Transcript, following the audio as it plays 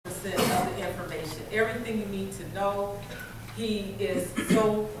everything you need to know. He is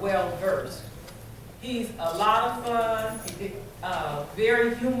so well versed. He's a lot of fun,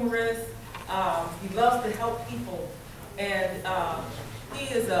 very humorous. He loves to help people, and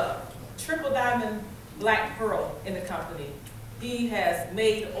he is a triple diamond black pearl in the company. He has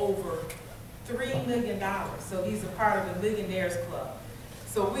made over $3 million, so he's a part of the Millionaires Club.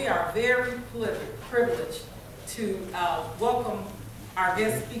 So we are very privileged to welcome our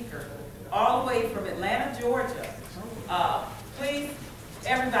guest speaker all the way from Atlanta, Georgia. Please,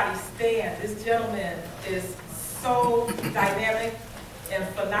 everybody stand. This gentleman is so dynamic and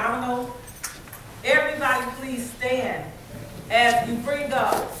phenomenal. Everybody please stand as you bring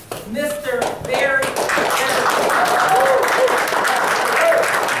up Mr. Barry.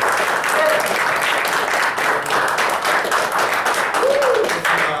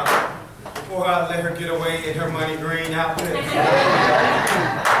 Before I let her get away in her money green outfit,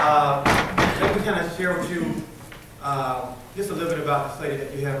 let me kind of share with you just a little bit about this lady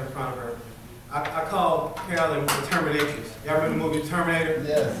that you have in front of her. I call Carolyn the Terminatrix. Y'all remember the movie Terminator?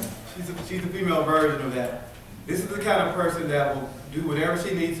 Yes. She's a female version of that. This is the kind of person that will do whatever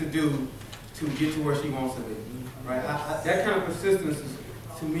she needs to do to get to where she wants to be. Right? That kind of persistence is,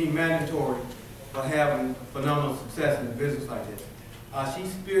 to me, mandatory for having phenomenal success in a business like this. She's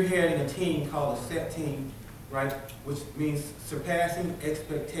spearheading a team called a SET team, right? Which means surpassing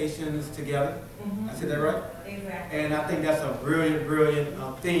expectations together. I said that right? Exactly. And I think that's a brilliant, brilliant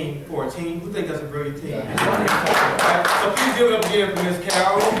theme for a team. Who thinks that's a brilliant team? Right, so please give it up again for Ms.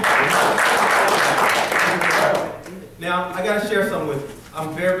 Carol. Now, I got to share something with you.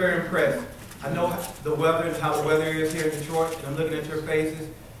 I'm very, very impressed. I know the weather and how the weather is here in Detroit, and I'm looking at your faces,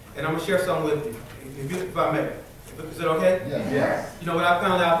 and I'm going to share something with you, if I may. Is it okay? Yes. Yes. You know what I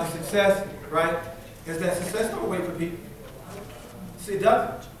found out, the success, right, is that success don't wait for people. See, it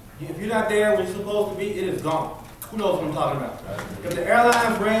doesn't. If you're not there when you're supposed to be, it is gone. Who knows what I'm talking about? If the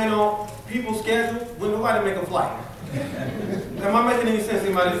airlines ran on people's schedule, wouldn't nobody make a flight? Am I making any sense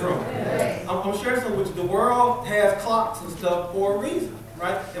in this room? I'm sharing something with you. The world has clocks and stuff for a reason,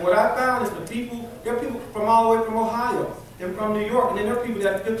 right? And what I found is there are people from all the way from Ohio and from New York, and then there are people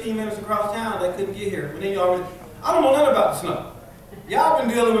that are 15 minutes across town that couldn't get here. But then I don't know nothing about the snow. Y'all been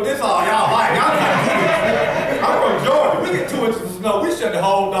dealing with this all y'all life. I'm from Georgia. We get 2 inches of snow. We shut the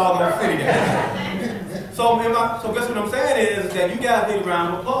whole doggone city down. So guess what I'm saying is that you guys need a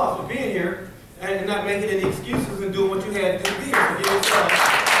round of applause for being here and not making any excuses and doing what you had to do here. So give yourself a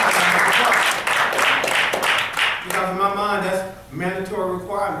round of applause. Because in my mind, that's a mandatory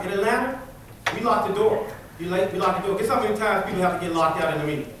requirement. In Atlanta, we lock the door. We lock the door. Guess how many times people have to get locked out in the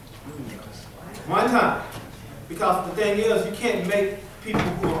meeting? One time. Because the thing is, you can't make people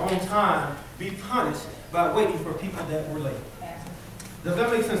who are on time be punished by waiting for people that were late. Does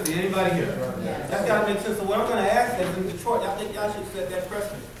that make sense to anybody here? Yes. That's got to make sense. So what I'm going to ask is in Detroit, I think y'all should set that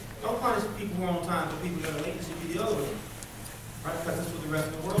precedent. Don't punish people who are on time for people that are late. It should be the other way. Right? Because that's what the rest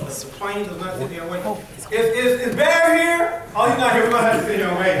of the world does. The plane does not sit there and wait. Is Bear here? Oh, he's not here. We're going to have to sit here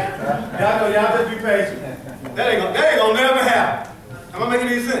and wait. Y'all just be patient. That ain't gonna never happen. Am I making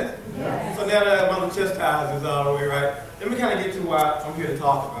any sense? Yes. So now that my little chastisement is all the way, right? Let me kind of get to what I'm here to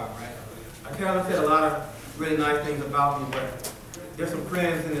talk about, right? I kind of said a lot of really nice things about me, but there's some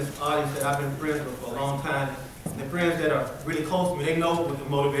friends in this audience that I've been friends with for a long time. And friends that are really close to me, they know what the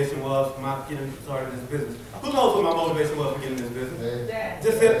motivation was for my getting started in this business. Who knows what my motivation was for getting in this business? Yeah.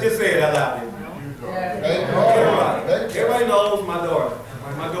 Just say it out loud. Yeah. Everybody knows my daughter.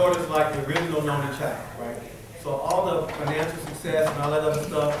 My daughter's like the original only child, right? So all the financial success and all that other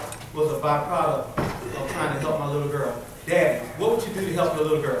stuff was a byproduct of trying to help my little girl. Daddy, what would you do to help your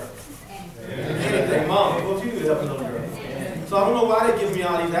little girl? Anything. Mom, what would you do to help your little girl? So I don't know why they give me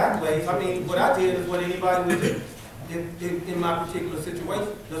all these accolades. I mean, what I did is what anybody would do in my particular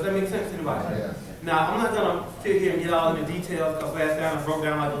situation. Does that make sense to anybody? Yes. Now, I'm not going to sit here and get all into details because last time I broke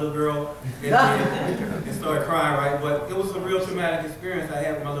down like a little girl and started crying, right? But it was a real traumatic experience I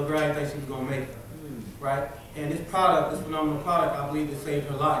had with my little girl. I didn't think she was going to make it, right? And this product, this phenomenal product, I believe it saved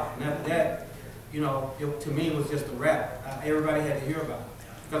her life. And after that, you know, to me it was just a wrap. Everybody had to hear about it.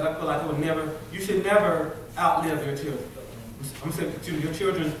 Because I feel like it would never, you should never outlive your children. I'm saying to your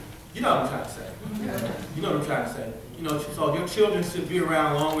children, you know what I'm trying to say. You know what I'm trying to say. You know, so your children should be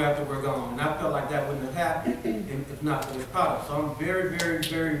around long after we're gone. And I felt like that wouldn't have happened if not for this product. So I'm very, very,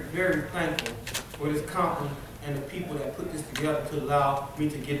 very, very thankful for this company and the people that put this together to allow me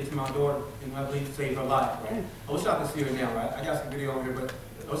to get it to my daughter and I believe to save her life. Right? I wish I could see her now, right? I got some video over here, but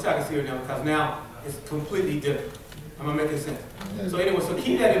I wish I could see her now because now it's completely different. Am I making sense? So anyway, so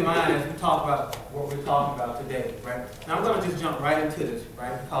keep that in mind as we talk about what we're talking about today, right? Now I'm going to just jump right into this,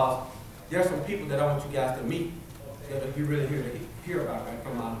 right? Because there are some people that I want you guys to meet that you really hear about, right?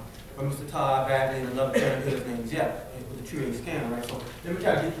 From Mr. Todd Bagley and another gentleman named Jeff with the True Age Scanner, right? So let me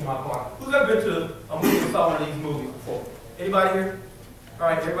try to get to my part. Who's ever been to a movie or saw one of these movies before? Anybody here? All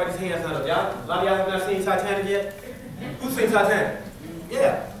right, everybody's hands not up. A lot of y'all have not seen Titanic yet? Who's seen Titanic?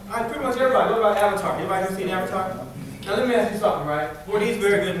 Yeah. All right, pretty much everybody. What about Avatar? Anybody who's seen Avatar? Now let me ask you something, right? Were these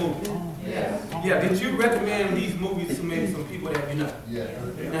very good movies? Yes. Yeah, did you recommend these movies to maybe some people that you know? Yeah.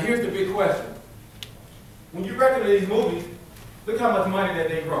 Now here's the big question. When you recommend these movies, look how much money that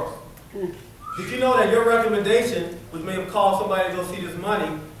they gross. Did you know that your recommendation, which may have caused somebody to go see this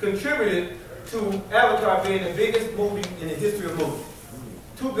money, contributed to Avatar being the biggest movie in the history of movies?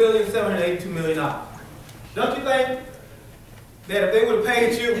 $2,782,000,000. Don't you think that if they would have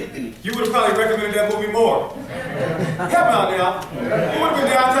paid you, you would have probably recommended that movie more? Help me out now. You would have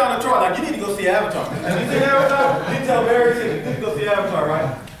been downtown Detroit, like, you need to go see Avatar. Have you seen Avatar? You tell Barry, you need to go see Avatar,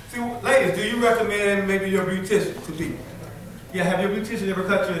 right? See, ladies, do you recommend maybe your beautician to people? Yeah, have your beautician ever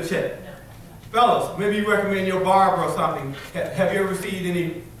cut you a check? Fellas, maybe you recommend your barber or something. Have you ever received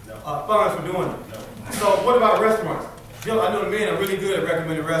any funds for doing it? So what about restaurants? You know, I know the men are really good at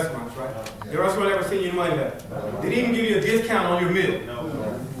recommending restaurants, right? Your restaurant ever seen your money back? Did they even give you a discount on your meal?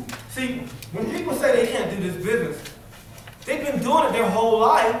 No. See, when people say they can't do this business, they've been doing it their whole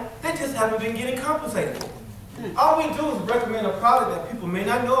life. They just haven't been getting compensated for it. All we do is recommend a product that people may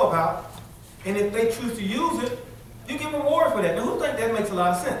not know about, and if they choose to use it, you get rewarded for that. Now, who thinks that makes a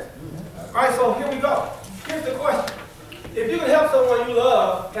lot of sense? All right, so here we go. Here's the question. If you can help someone you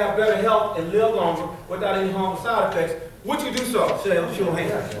love have better health and live longer without any harmful side effects, would you do so? Show your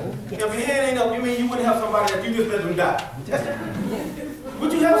hand. If your hand ain't up, you mean you wouldn't help somebody that you just let them die?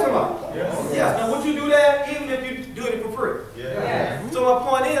 Would you help somebody? Yes. Now, would you do that even if you do it for free? Yes. So my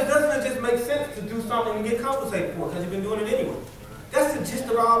point is, doesn't it just make sense to do something and get compensated for it because you've been doing it anyway? That's the gist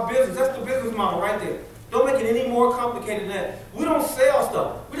of our business. That's the business model right there. Don't make it any more complicated than that. We don't sell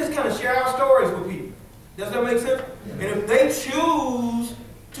stuff. We just kind of share our stories with people. Does that make sense? And if they choose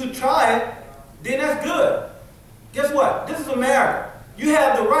to try it, then that's good. Guess what? This is America. You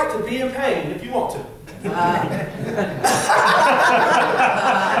have the right to be in pain if you want to. I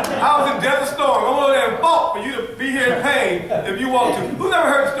was in Desert Storm. I'm over there and fought for you to be here in pain if you want to. Who's ever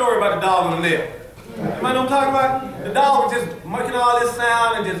heard the story about the dog on the nail? Anybody know what I'm talking about? The dog was just making all this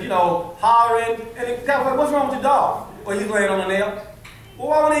sound and just, you know, hollering. And the guy was like, what's wrong with the dog? Well, he's laying on the nail. Well,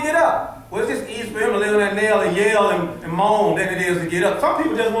 why won't he get up? Well, it's just easy for him to lay on that nail and yell and moan than it is to get up. Some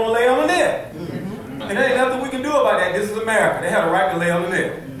people just want to lay on the nail. And there ain't nothing we can do about that. This is America. They have a right to lay on the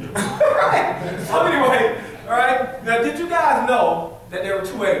nail. Right? So anyway, all right. Now, did you guys know that there were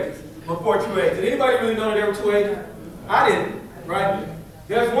two ages before true age? Did anybody really know that there were two ages? I didn't, right?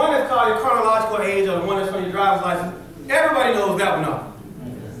 There's one that's called your chronological age or the one that's on your driver's license. Everybody knows that one now.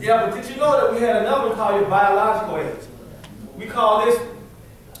 Yeah, but did you know that we had another one called your biological age? We call this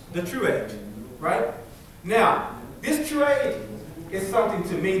the true age, right? Now, this true age is something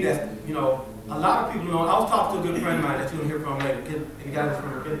to me that's, you know, a lot of people know. I was talking to a good friend of mine that you'll hear from later. The guy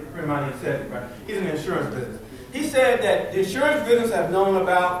from a good friend of mine, he said, right? He's in the insurance business. He said that the insurance business has known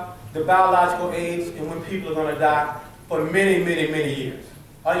about the biological age and when people are going to die for many, many, many years.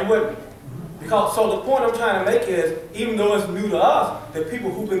 Are you with me? Because, so the point I'm trying to make is, even though it's new to us, the people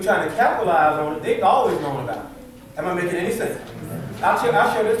who've been trying to capitalize on it, they've always known about it. Am I making any sense? I'll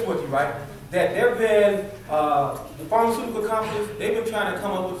share this with you, right? That there have been, the pharmaceutical companies, they've been trying to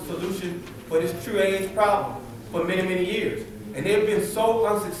come up with a solution for this true age problem for many, many years. And they've been so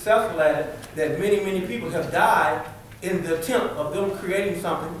unsuccessful at it that many, many people have died in the attempt of them creating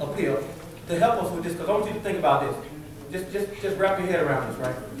something, a pill, to help us with this. Because I want you to think about this. Just wrap your head around this,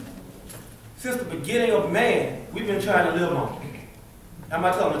 right? Since the beginning of man, we've been trying to live longer. Am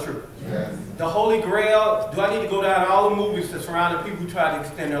I telling the truth? Yes. The Holy Grail, do I need to go down all the movies that surround the people who try to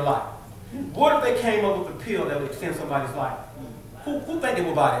extend their life? What if they came up with a pill that would extend somebody's life? Who think they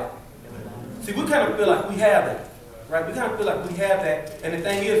would buy that? See, we kind of feel like we have that, right? We kind of feel like we have that, and the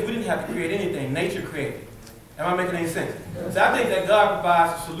thing is, we didn't have to create anything. Nature created it. Am I making any sense? So I think that God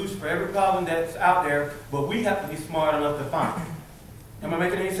provides a solution for every problem that's out there, but we have to be smart enough to find it. Am I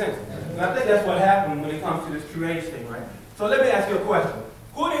making any sense? And I think that's what happened when it comes to this true age thing, right? So let me ask you a question.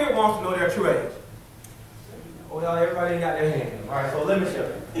 Who in here wants to know their true age? Oh, y'all, everybody got their hand. All right, so let me show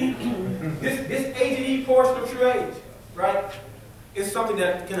you. This AGE portion of true age, right, is something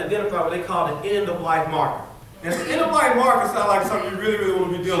that can identify what they call the end-of-life marker. Now, the end-of-life marker sounds like something you really, really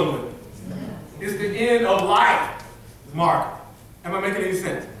want to be dealing with. It's the end-of-life marker. Am I making any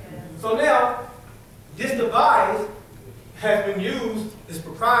sense? So now, this device has been used, it's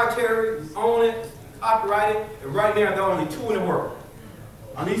proprietary, it's owned it, copyrighted, and right now there are only 2 in the world.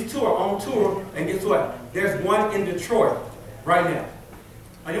 On these two are on tour, and guess what? There's one in Detroit right now.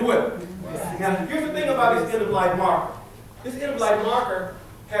 Are you with me? Now, here's the thing about this end-of-life marker. This end-of-life marker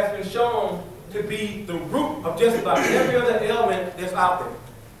has been shown to be the root of just about every other ailment that's out there.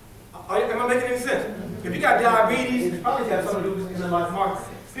 Am I making any sense? If you got diabetes, it's probably got something to do with this end-of-life marker.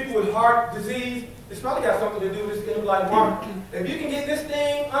 People with heart disease, it's probably got something to do with this end-of-life marker. If you can get this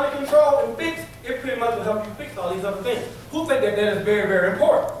thing under control and fixed, it pretty much will help you fix all these other things. Who think that that is very, very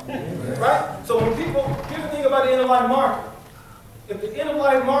important? Right? So when people, here's the thing about the end-of-life marker. If the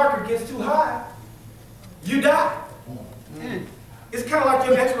end-of-life marker gets too high, you die. It's kind of like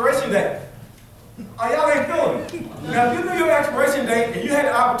your expiration date. Oh, y'all ain't feeling it. Now, if you knew your expiration date and you had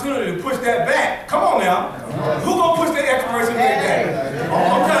the opportunity to push that back, come on now. Who gonna push that expiration date back?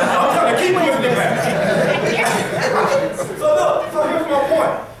 I'm trying to keep pushing it back. So look, so here's my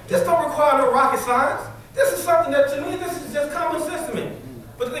point. This don't require no rocket science. This is something that, to me, this is just common sense to me.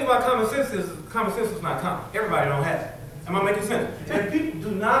 But the thing about common sense is not common. Everybody don't have it. Am I making sense? And people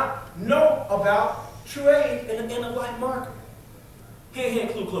do not know about trade in the end-of-life marker. Here,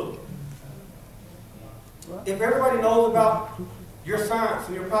 clue. If everybody knows about your science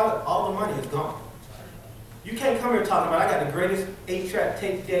and your product, all the money is gone. You can't come here talking about, I got the greatest 8-track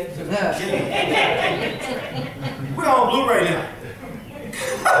tape deck to the game. We're on Blu-ray now.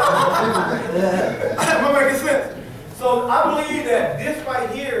 Am I making sense? So I believe that this right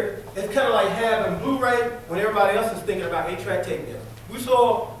here is kind of like having Blu-ray when everybody else is thinking about 8-track tape deck. We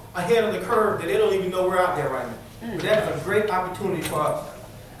saw ahead of the curve that they don't even know we're out there right now. But that is a great opportunity for us.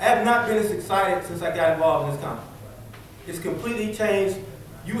 I have not been as excited since I got involved in this company. It's completely changed.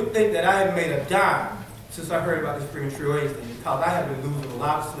 You would think that I haven't made a dime since I heard about this premature age thing, because I have been losing a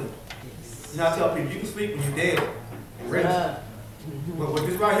lot of sleep. You know, I tell people, you can sleep when you're dead and rest. But with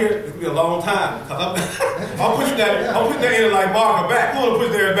this right here, it's going to be a long time, because I'll push that end-of-life marker back. Who will push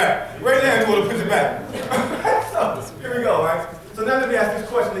theirs back? Right now, who will push it back? So, here we go, right? So now let me ask this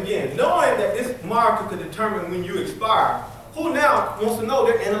question again. Knowing that this marker could determine when you expire, who now wants to know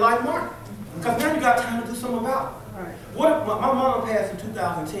their end-of-life marker? Because now you got time to do something about it. Right. What if my mom passed in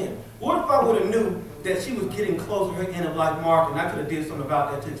 2010? What if I would have knew that she was getting close to her end-of-life marker and I could have did something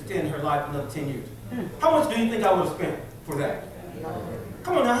about that to extend her life another 10 years? How much do you think I would have spent for that?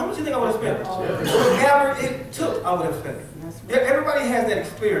 Come on now, how much do you think I would have spent? Whatever it took, I would have spent. Everybody has that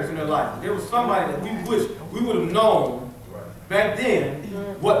experience in their life. There was somebody that we wish we would have known back then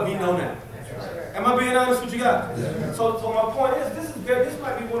what we know now. Am I being honest with you guys? Yeah. So my point is, this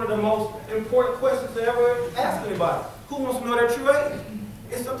might be one of the most important questions to ever ask anybody. Who wants to know their true age?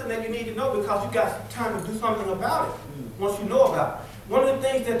 It's something that you need to know because you got time to do something about it once you know about it. One of the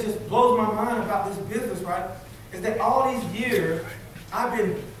things that just blows my mind about this business, right, is that all these years I've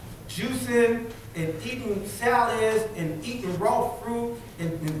been juicing and eating salads and eating raw fruit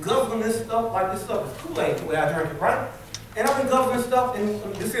and guzzling this stuff like this stuff is Kool-Aid the way I drink it, right? And I've been guzzling stuff, and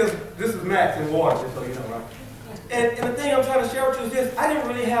this is Max in water, just so you know, right? And the thing I'm trying to share with you is this: I didn't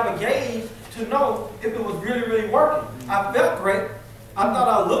really have a gauge to know if it was really, really working. I felt great. I thought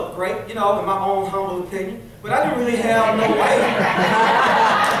I looked great, you know, in my own humble opinion, but I didn't really have no way.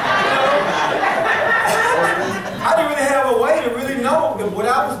 I didn't really have a way to really know that what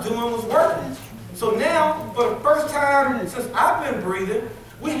I was doing was working. So now, for the first time since I've been breathing,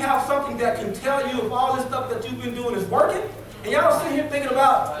 we have something that can tell you if all this stuff that you've been doing is working. And y'all sitting here thinking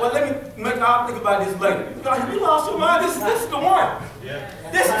about, well, let me make y'all think about this later. You lost your mind, this is the one. Yeah.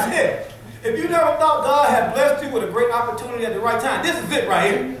 This is it. If you never thought God had blessed you with a great opportunity at the right time, this is it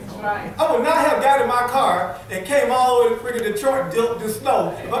right here. Right. I would not have got in my car and came all the way to freaking Detroit and dealt with this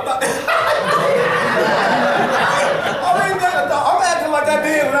snow. If I thought I'm acting like I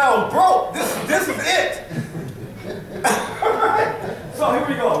did when I was broke. This is it. So here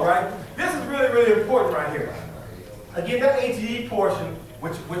we go, right? This is really, really important right here. Again, that ATE portion,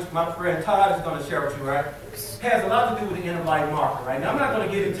 which my friend Todd is going to share with you, right, has a lot to do with the end-of-life marker, right? Now, I'm not going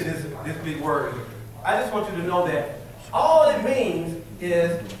to get into this big word here. I just want you to know that all it means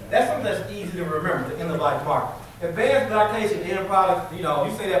is, that's something that's easy to remember, the end-of-life marker. Advanced glycation end product, you know,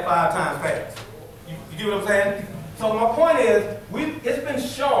 you say that 5 times fast. You get what I'm saying? So my point is, it's been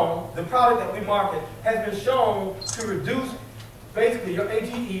shown, the product that we market has been shown to reduce basically your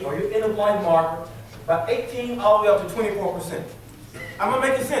AGE or your end-of-life marker by 18 all the way up to 24%. I'm gonna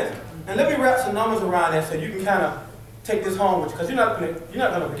make it sense. And let me wrap some numbers around that so you can kind of take this home with you, because you're not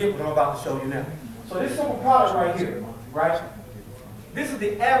gonna forget what I'm about to show you now. So this simple product right here, right? This is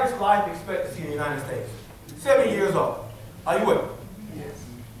the average life expectancy in the United States. 70 years old. Are you with me? Yes.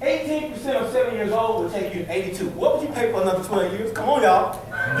 18% of 7 years old will take you to 82. What would you pay for another 12 years? Come on, y'all.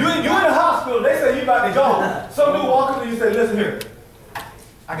 You're in the hospital. They say you about to go. Some dude walk up and you say, listen here.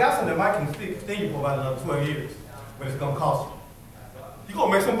 I got something that might continue for about another 12 years, but it's gonna cost you. You're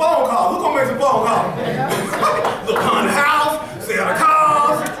gonna make some phone calls. Who's gonna make some phone calls? Look on the house, sell the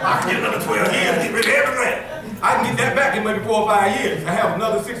cars. I can get another 12 years, get rid of everything. I can get that back in maybe 4 or 5 years. I have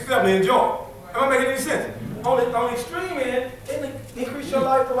another 6 or 7 to enjoy. Am I making any sense? On the extreme end, it increase your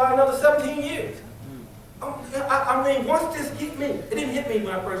life for about another 17 years. I mean, once this hit me, it didn't hit me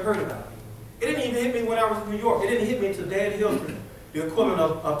when I first heard about it. It didn't even hit me when I was in New York. It didn't hit me until Dan Hilton, the equivalent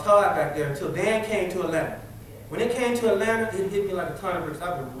of Todd back there, until Dan came to Atlanta. When it came to Atlanta, it hit me like a ton of bricks.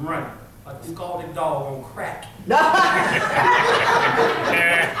 I've been running like a scalded dog on crack. Since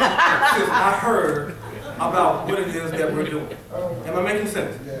I heard about what it is that we're doing. Am I making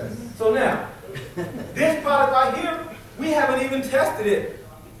sense? Yes. So now, this product right here, we haven't even tested it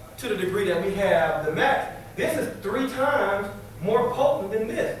to the degree that we have the max. This is 3 times more potent than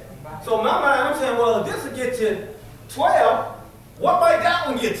this. So in my mind, I'm saying, well, if this will get you 12, what might that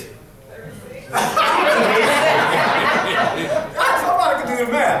one get you? Somebody can do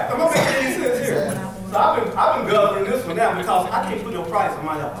the math. I'm not making any sense here. So I've been governing this one now because I can't put no price on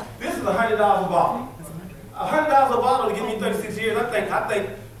my health. This is $100 a bottle. $100 a bottle to give me 36 years. I think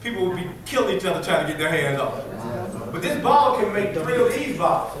people would be killing each other trying to get their hands on it. But this bottle can make 3 of these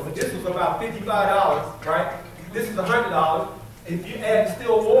bottles. So this was about $55, right? This is $100. If you add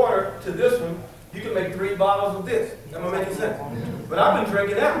distilled water to this one, you can make 3 bottles of this. Am I making sense? But I've been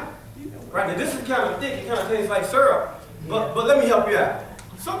drinking that. Right now, this is kind of thick. It kind of tastes like syrup. But let me help you out.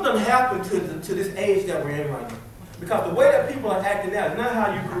 Something happened to this age that we're in right now. Because the way that people are acting now is not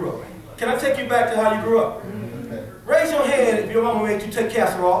how you grew up. Can I take you back to how you grew up? Raise your hand if your mama made you take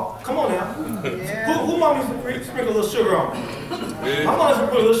casserole. Come on now. Yeah. Who mama used to sprinkle a little sugar on? My mama used to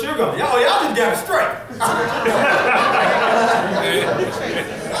put a little sugar on. Y'all just got it straight.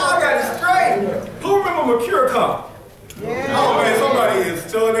 Y'all got it straight. Who remember Mercure Cum? Yeah. Oh man, somebody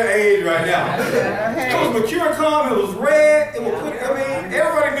is showing their age right now. It was Mercure Cum, it was red, it was put, I mean,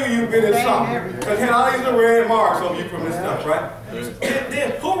 everybody knew you'd been in something. Because it had all these red marks on you from this stuff, right?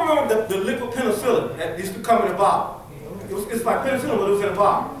 Then who remember the liquid penicillin that used to come in a bottle? It's like penicillin, but it was in a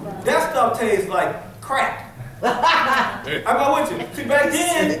bottle. That stuff tastes like crack. I'm not with you. See, back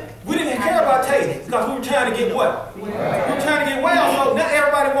then, we didn't care about taste because we were trying to get what? We were trying to get well, so not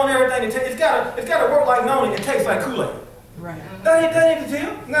everybody wants everything to taste. It's got to work like Noni and taste like Kool-Aid. Right. That ain't the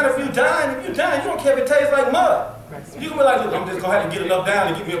deal. Not if you're dying. If you're dying, you don't care if it tastes like mud. You can be like, look, I'm just going to have to get enough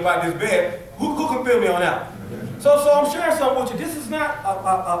down to get me up out of this bed. Who can fill me on that? So I'm sharing something with you. This is not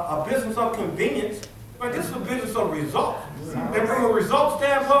a business of convenience. Right? This is a business of results. And from a result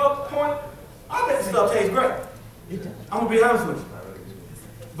standpoint, I bet this stuff tastes great. I'm going to be honest with you.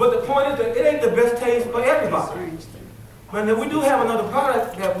 But the point is that it ain't the best taste for everybody. But then we do have another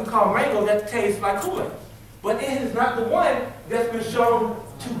product that we call Mango that tastes like Kool-Aid. But it is not the one that's been shown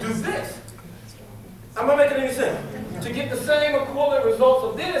to do this. Am I making any sense? To get the same equivalent results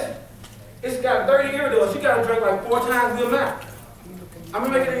of this, it's got 30 irritants. You got to drink like 4 times the amount. Am I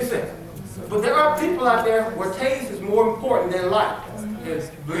making any sense? But there are people out there where taste is more important than life.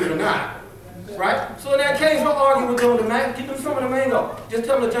 Believe it or not. Right? So in that case, don't argue with them with the Mango. Give them some of the Mango. Just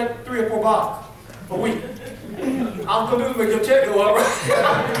tell them to drink 3 or 4 bottles a week. I'll come do is make your check go up, right?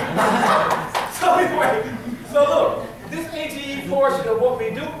 So anyway, so look, this AGE portion of what we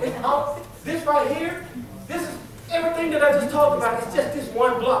do is out. This right here, this is everything that I just talked about. It's just this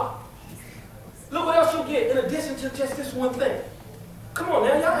one block. Look what else you get in addition to just this one thing. Come on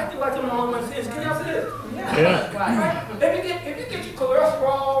now, y'all acting like I'm the only one saying this. Can y'all see this? Yeah. Right? If you get your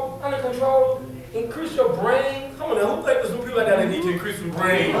cholesterol under control, increase your brain. Come on now, who think there's some people like that that need to increase some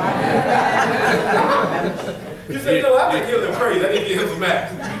brain? You say, no, I think give them praise. I need to give him some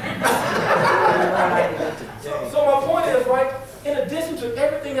max. So my point is, right, in addition to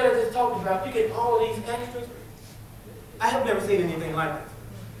everything that I just talked about, you get all of these extras. I have never seen anything like this.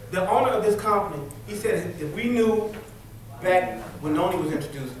 The owner of this company, he said if we knew back when Noni was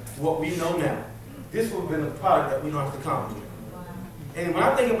introduced what we know now, this would have been the product that we launched the company. And when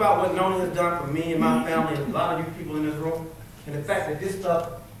I think about what Noni has done for me and my family and a lot of you people in this room, and the fact that this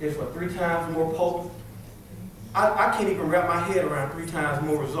stuff is for 3 times more potent, I can't even wrap my head around 3 times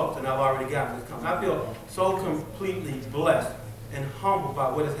more results than I've already gotten in this company. I feel so completely blessed and humbled by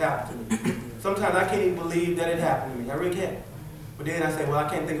what has happened to me. Sometimes I can't even believe that it happened to me. I really can't. But then I say, well, I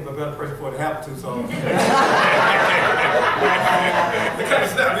can't think of a better person for it to happen to, so. It kind of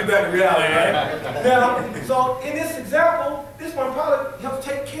snapped me back to reality, right? Now, so in this example, this one product helps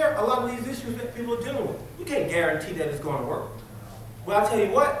take care of a lot of these issues that people are dealing with. You can't guarantee that it's going to work. Well, I'll tell you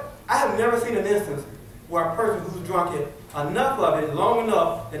what, I have never seen an instance where a person who's drunk it, enough of it, long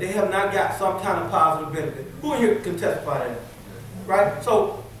enough, that they have not got some kind of positive benefit. Who in here can testify to that? Right?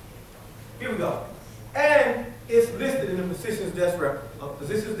 So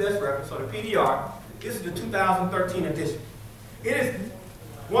physician's desk record, so the PDR. This is the 2013 edition. It is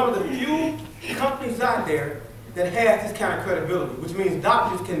one of the few companies out there that has this kind of credibility, which means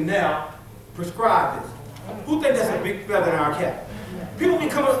doctors can now prescribe this. Who think that's a big feather in our cap? People be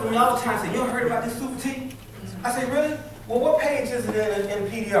coming up to me all the time and say, you ever heard about this super T? I say, really? Well, what page is it in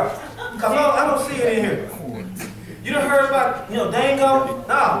PDR? Because I don't see it in here. You done heard about, Dango?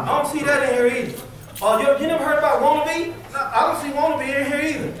 No, I don't see that in here either. You never heard about Wannabe? No, I don't see Wannabe in here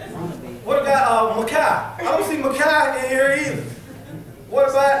either. What about Mackay? I don't see Mackay in here either. What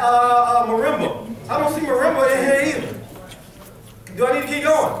about Marimba? I don't see Marimba in here either. Do I need to keep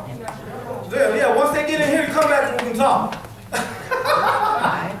going? Yeah, once they get in here, you come back and we can talk.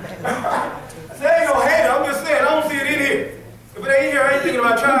 They ain't gonna hate it, I'm just saying, I don't see it in here. If it ain't in here, I ain't thinking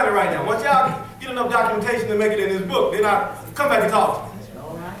about trying it right now. Once y'all get enough documentation to make it in this book, then I come back and talk.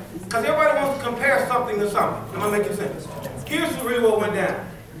 Because everybody wants to compare something to something. Am I making sense? Here's really what went down.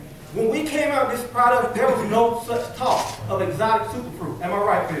 When we came out with this product, there was no such talk of exotic superfruit. Am I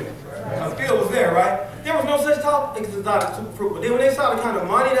right, Phil? Phil was there, right? There was no such talk of exotic superfruit. But then when they saw the kind of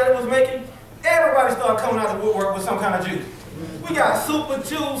money that it was making, everybody started coming out the woodwork with some kind of juice. We got super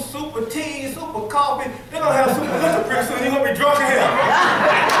juice, super tea, super coffee. They're going to have super liquor pretty soon. You're going to be drunk as hell.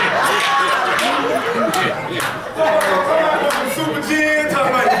 Come out with some super gin,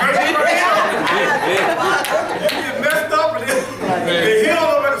 talking about great radio. You get messed up and they heal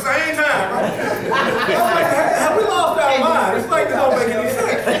up at the same time. Have we lost our mind? It's like this don't make any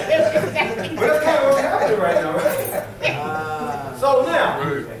sense. But that's kind of what's happening right now, right? So now,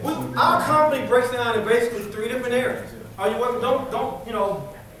 our company breaks down in basically 3 different areas. Don't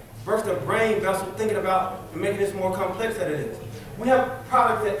burst a brain vessel thinking about making this more complex than it is. We have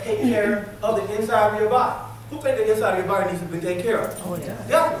products that take care of the inside of your body. Who think the inside of your body needs to be taken care of? Oh, yeah.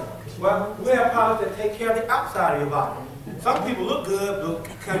 Definitely. Well, we have products that take care of the outside of your body. Some people look good, but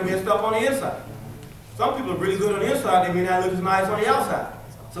kind of messed up on the inside. Some people are really good on the inside, they may not look as nice on the outside.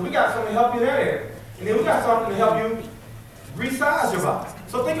 So we got something to help you in that area. And then we got something to help you resize your body.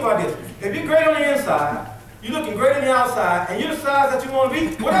 So think about this. If you're great on the inside, you're looking great on the outside, and you're the size that you want to be,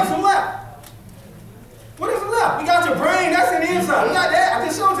 what else is left? What else is left? We got your brain, that's in the inside. We got that. I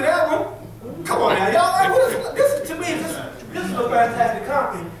just showed you that one. Come on now, y'all. This to me, this is a fantastic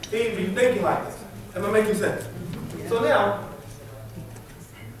company to even be thinking like this. Am I making sense? So now,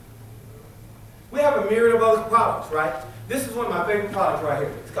 we have a myriad of other products, right? This is one of my favorite products right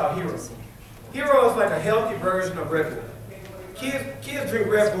here. It's called Hero. Hero is like a healthy version of Red Bull. Kids drink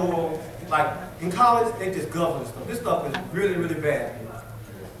Red Bull, like in college, they just guzzle this stuff. This stuff is really, really bad.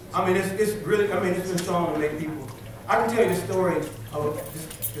 I mean, it's really, it's been shown to make people. I can tell you the story of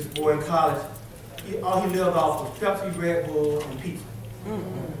this boy in college. All he lived off was Pepsi, Red Bull, and pizza.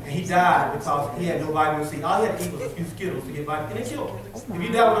 And he died because he had no vitamin C. All he had to eat was a few Skittles to get vitamin C, and it killed him. If you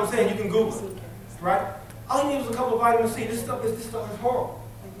doubt what I'm saying, you can Google it, right? All he needed was a couple of vitamin C. This stuff is horrible.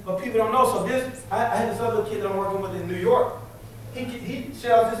 But people don't know. So I had this other kid that I'm working with in New York. He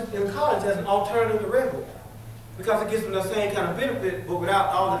sells this in college as an alternative to Red Bull because it gives them the same kind of benefit, but without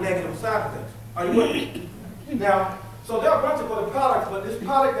all the negative side effects. Are you with me? Now, so there are a bunch of other products, but this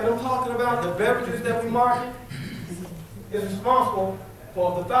product that I'm talking about, the beverages that we market, is responsible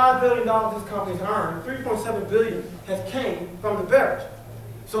for the $5 billion this company has earned. $3.7 billion has came from the beverage.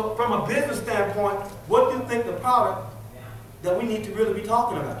 So from a business standpoint, what do you think the product that we need to really be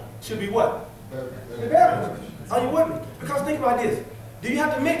talking about should be what? The beverage. Are you with me? Because think about this. Do you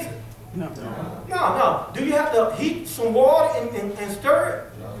have to mix it? No. No. Do you have to heat some water and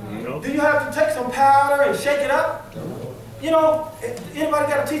stir it? No. Do you have to take some powder and shake it up? No. Anybody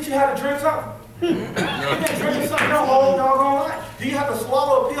got to teach you how to drink something? You've been drinking something your whole doggone life. Do you have to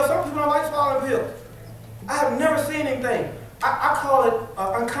swallow a pill? Some people don't like swallowing pills. I have never seen anything. I call it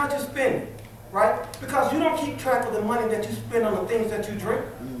unconscious spending, right? Because you don't keep track of the money that you spend on the things that you drink.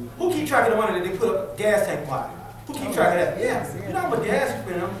 Who keep track of the money that they put up gas tank pocket? Who keep track of that? Yeah, you know how much gas you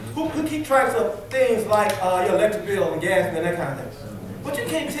spend on. Who keep track of things like your electric bill and gas and that kind of thing? But you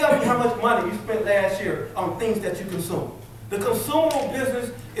can't tell me how much money you spent last year on things that you consume. The consumable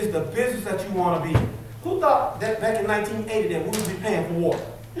business is the business that you want to be in. Who thought that back in 1980 that we would be paying for water?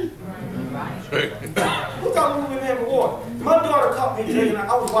 Who thought we would be paying for water? My daughter caught me drinking.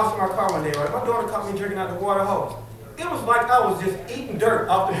 I was washing my car one day, right? My daughter caught me drinking out the water hose. It was like I was just eating dirt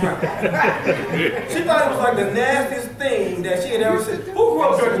off the ground. She thought it was like the nastiest thing that she had ever seen. Who grew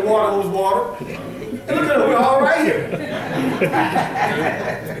up drinking water hose water? And look at her, we're all right here.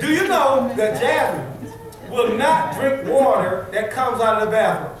 Do you know that Jasmine will not drink water that comes out of the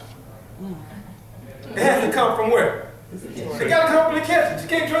bathroom? It has to come from where? It got to come from the kitchen. She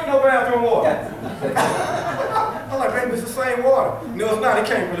can't drink no bathroom water. like maybe it's the same water. No, it's not. It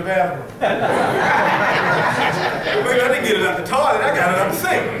came from the bathroom. Maybe I didn't get it out the toilet. I got it out the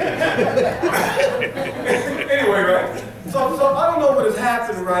sink. Anyway, right? So I don't know what is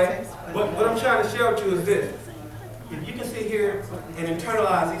happening, right? But what I'm trying to share with you is this. If you can sit here and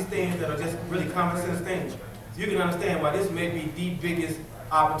internalize these things that are just really common sense things, you can understand why this may be the biggest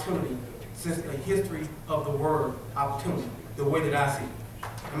opportunity since the history of the word opportunity, the way that I see it.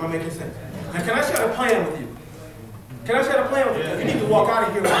 Am I making sense? Now, can I share a plan with you? Can I share a plan with you? You need to walk out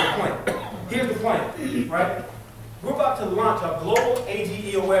of here with a plan. Here's the plan, right? We're about to launch a global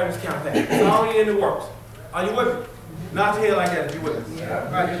AGE awareness campaign. It's already in the works. Are you with me? Nod your head like that if you're with us.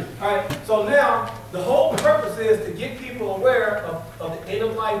 All right. So now, the whole purpose is to get people aware of the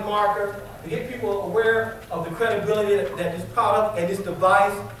end-of-life marker, to get people aware of the credibility that this product and this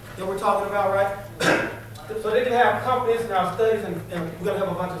device that we're talking about, right? So they can have confidence in our studies, and we're going to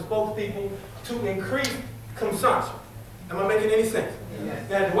have a bunch of spokespeople to increase consumption. Am I making any sense? Yes.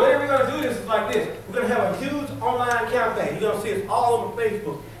 Now, the way we're going to do this is like this. We're going to have a huge online campaign. You're going to see it all over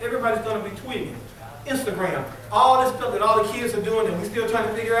Facebook. Everybody's going to be tweeting, Instagram, all this stuff that all the kids are doing that we're still trying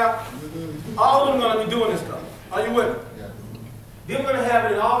to figure out. All of them are going to be doing this stuff. Are you with me? Yeah. Then we're going to have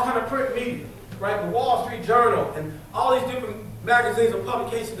it in all kind of print media, right? The Wall Street Journal and all these different magazines and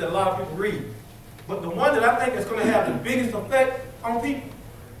publications that a lot of people read. But the one that I think is going to have the biggest effect on people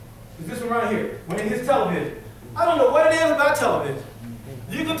is this one right here, when it hits television. I don't know what it is about television.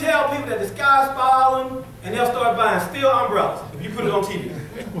 You can tell people that the sky's falling, and they'll start buying steel umbrellas if you put it on TV.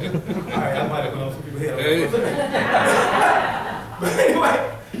 All right, I might have went on some people's head. But anyway,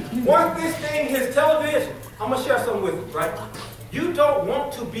 once this thing hits television, I'm going to share something with you, right? You don't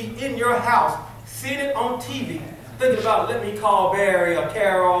want to be in your house, sitting on TV, thinking about, let me call Barry or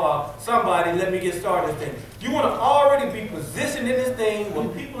Carol or somebody, let me get started this thing. You want to already be positioned in this thing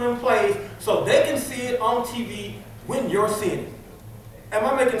with people in place so they can see it on TV when you're seeing it. Am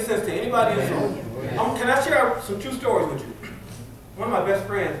I making sense to anybody in this room? Can I share some true stories with you? One of my best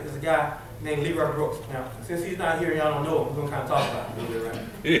friends is a guy named Leroy Brooks. Now, since he's not here and y'all don't know him, we're going to kind of talk about him a little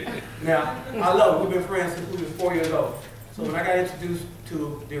bit, right? Now, I love him. We've been friends since we was 4 years old. So when I got introduced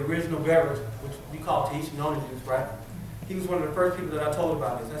to the original beverage, which we call Tahitian juice, right? He was one of the first people that I told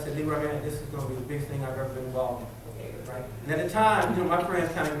about this. I said, Leroy, man, this is going to be the biggest thing I've ever been involved in. Right? And at the time, you know, my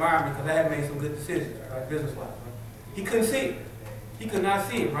friends kind of admired me because I had made some good decisions, right, business-wise. Right? He couldn't see it. He could not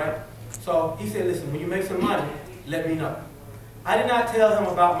see it, right? So he said, listen, when you make some money, let me know. I did not tell him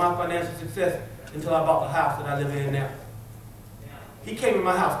about my financial success until I bought the house that I live in now. He came in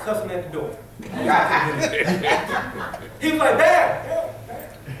my house cussing at the door. He was like, Dad!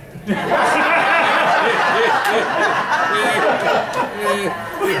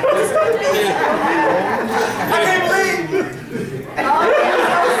 I can't believe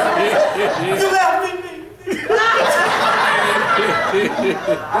you left me. I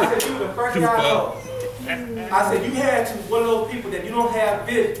said, you were the first guy I know. I said, you had to one of those people that you don't have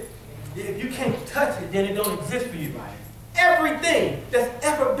vision. If you can't touch it, then it don't exist for you. Everything that's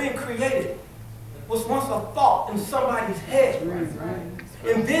ever been created was once a thought in somebody's head.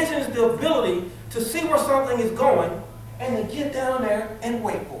 And vision is the ability to see where something is going and to get down there and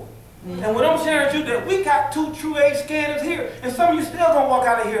wait for it. And what I'm sharing with you that we got 2 true age scanners here, and some of you still gonna walk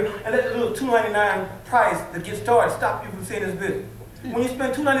out of here and let the little $2.99 price to get started stop you from seeing this business. When you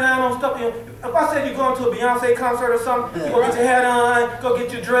spend $2.99 on stuff, if I said you're going to a Beyonce concert or something, you go get your hat on, go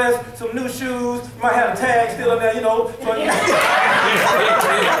get your dress, some new shoes, you might have a tag still in there, you know. So you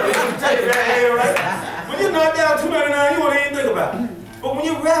take it right? When you knock down $2.99, you won't even think about it. But when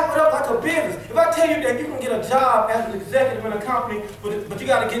you wrap it up like a business, if I tell you that you can get a job as an executive in a company, but you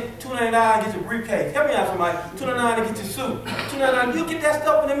got to get $2.99 to get your briefcase. Help me out, somebody. $2.99 to get your suit. $2.99, you get that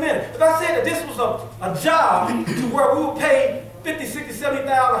stuff in a minute. If I said that this was a job to where we would pay $50,000, $60,000,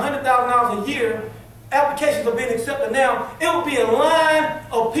 $70,000, $100,000 a year, applications are being accepted now, it would be a line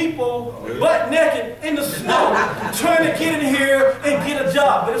of people butt naked in the snow trying to get in here and get a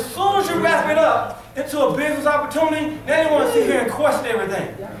job. But as soon as you wrap it up into a business opportunity, now you want to sit here and question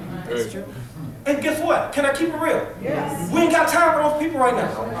everything. That's true. And guess what? Can I keep it real? Yes. We ain't got time for those people right now.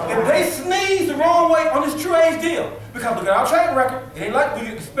 If they sneeze the wrong way on this true age deal, because look at our track record, it ain't like we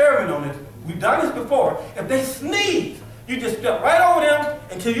experiment on this. We've done this before. If they sneeze, you just step right over them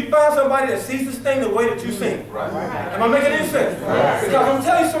until you find somebody that sees this thing the way that you see it. Right. Am I making any sense? Right. Because I'm going to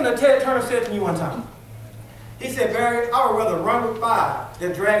tell you something that Ted Turner said to me one time. He said, Barry, I would rather run with 5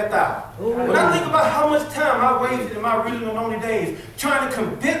 than drag 1,000. When I think about how much time I wasted in my regional only days trying to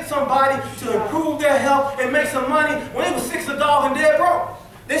convince somebody to improve their health and make some money when they were 6 a dog and dead broke.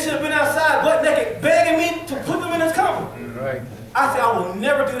 They should have been outside butt naked begging me to put them in this company. Right. I said, I will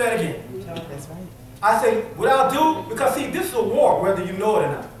never do that again. That's right. I say, without due, because see, this is a war, whether you know it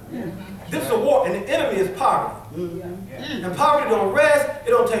or not. This is a war, and the enemy is poverty. And poverty don't rest, it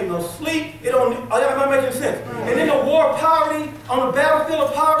don't take no sleep, it don't, am I making sense? And in the war of poverty, on the battlefield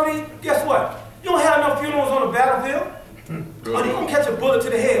of poverty, guess what? You don't have no funerals on the battlefield. Or you gonna catch a bullet to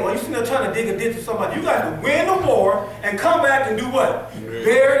the head while you're sitting there trying to dig a ditch for somebody. You got to win the war and come back and do what?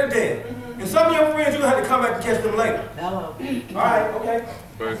 Bury the dead. And some of your friends, you're gonna have to come back and catch them later. All right, okay.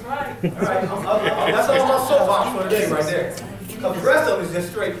 That's right. All right, that's all my soapbox for today right there. Because the rest of it is just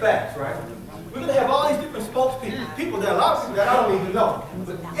straight facts, right? We're going to have all these different spokespeople, people that a lot of people that I don't even know.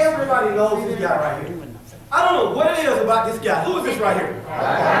 But everybody knows this guy right here. I don't know what it is about this guy. Who is this right here? I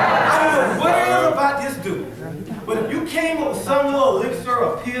don't know what it is about this dude. But if you came with some little elixir,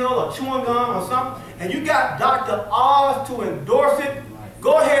 a pill, or chewing gum, or something, and you got Dr. Oz to endorse it,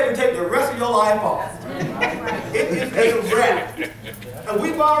 go ahead and take the rest of your life off. It is a wrap. And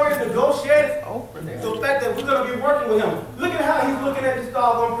we've already negotiated the fact that we're going to be working with him. Look at how he's looking at this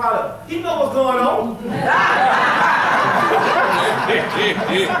doggone product. He knows what's going on.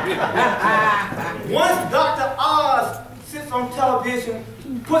 Once Dr. Oz sits on television,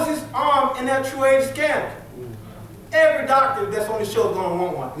 puts his arm in that True Age scanner, every doctor that's on the show is going to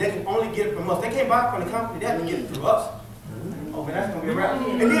want one. And they can only get it from us. They can't buy it from the company. They have to get it through us. Oh man, that's going to be a wrap.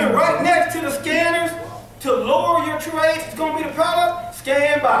 And then right next to the scanners, to lower your True Age, it's going to be the product.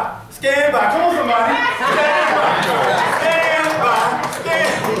 Scan by. Stand by. Come on, somebody. Stand by. Stand by.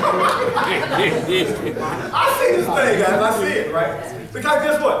 Stand by. I see this thing, guys. I see it, right? Because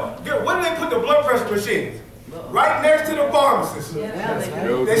guess what? Where do they put the blood pressure machines? Right next to the pharmacist.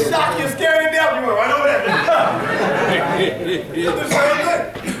 They shock you and scare you down. You went right over there. It's the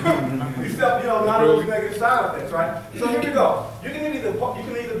same thing. Except, you know, none of those negative side effects, right? So here we go. You can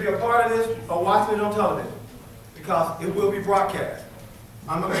either be a part of this or watching it on television. Because it will be broadcast.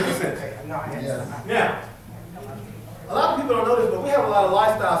 I'm not making sense. Now, a lot of people don't know this, but we have a lot of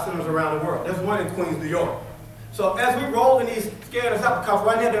lifestyle centers around the world. There's one in Queens, New York. So as we roll in these scanners up, because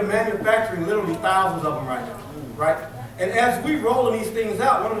right now they're manufacturing literally thousands of them right now, right? And as we roll in these things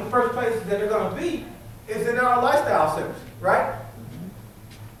out, one of the first places that they're going to be is in our lifestyle centers, right?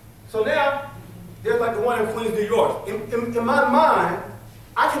 So now, there's like the one in Queens, New York. In my mind,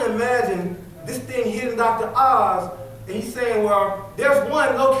 I can imagine this thing hitting Dr. Oz, and he's saying, well, there's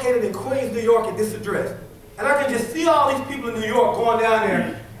one located in Queens, New York at this address. And I can just see all these people in New York going down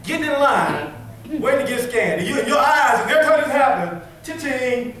there, getting in line, waiting to get scanned. And your eyes, and every time this happens,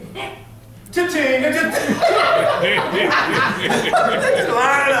 cha-ching, cha-ching, and just they just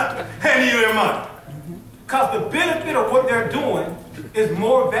line up, handing you their money. Because the benefit of what they're doing is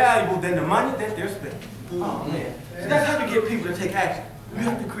more valuable than the money that they're spending. Oh, man. So that's how you get people to take action. You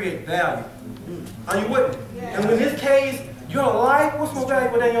have to create value. Are you with me? And in this case, your life, what's more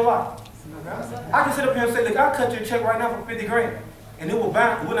valuable than your life? I can sit up here and say, look, I'll cut you a check right now for 50 grand. And it will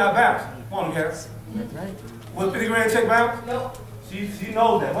bounce, it will not bounce. Come on, Harris. That's right. Will 50 grand check bounce? Nope. She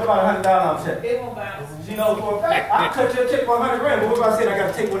knows that. What about a $100 check? It won't bounce. She knows for a fact. I'll cut you a check for 100 grand, but what if I said I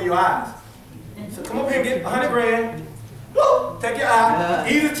got to take one of your eyes? So come up here and get 100 grand. Woo! Take your eye.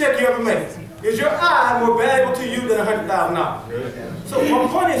 Easiest check you ever made. Is your eye more valuable to you than $100,000? So my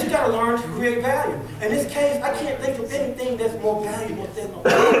point is, you got to learn to create value. In this case, I can't think of anything that's more valuable than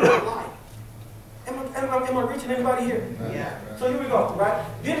life. Am I reaching anybody here? Yeah. So here we go, right?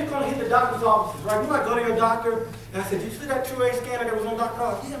 Then it's going to hit the doctor's offices, right? You might go to your doctor, and I said, did you see that True Age scanner that was on Dr.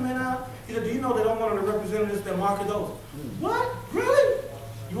 Oz? Yeah, man. He said, do you know that I'm one of the representatives that market those? What? Really?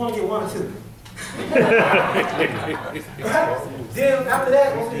 You want to get one or two? Right? Then after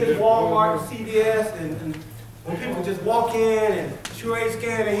that, once you get Walmart, CVS, and when people just walk in and True Age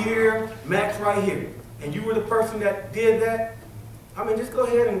scanner here, Max right here, and you were the person that did that, I mean, just go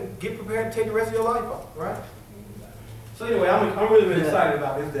ahead and get prepared to take the rest of your life off, right? So anyway, I'm really, really excited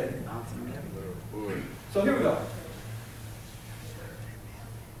about this day. So here we go.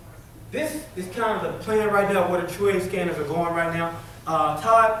 This is kind of the plan right now where the True Age scanners are going right now.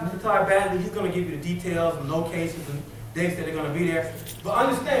 Mr. Todd Bagley, he's going to give you the details and locations and dates that they're going to be there. But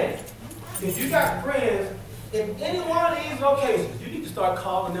understand, if you got friends in any one of these locations, you need to start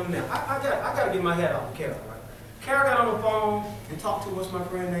calling them now. I got to get my head off of Carol, right? Carol got on the phone and talked to, what's my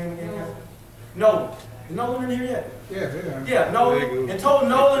friend's name again? Nolan. Is Nolan in here yet? Yeah, Nolan. And told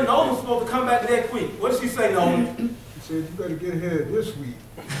Nolan's supposed to come back next week. What did she say, Nolan? She said, you better get here this week.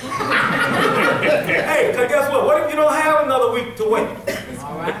 Hey, because guess what? What if you don't have another week to wait?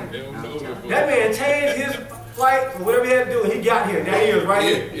 All right. That man changed his flight and whatever he had to do, and he got here. Now he is right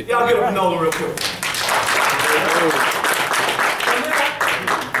here. Y'all get up to Nolan real quick.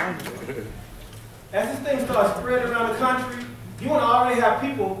 As this thing starts spreading around the country, You want to already have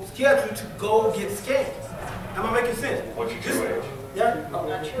people scheduled to go get scanned. Am I making sense? What's your true age? Yeah?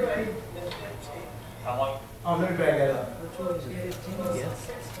 My true age is 15. How long? Oh, let me back that up.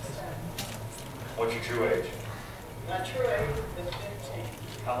 What's your true age? My true age is 15.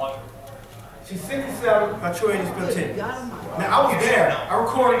 How long? She's 67, my true age is 15. Now, I was there. I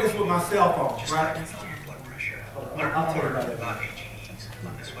recorded this with my cell phone, right? I'll tell you about that. AGEs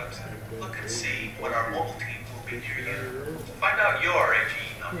on this website. Look and see what our mobile team will be near you. Find out your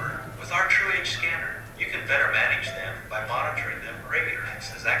AGE number with our True Age scanner. You can better manage them by monitoring them regularly. This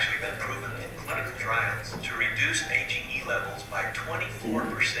has actually been proven in clinical trials to reduce AGE levels by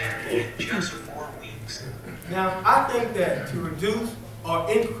 24% in just 4 weeks. Now, I think that to reduce or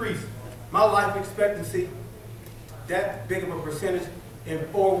increase my life expectancy, that big of a percentage in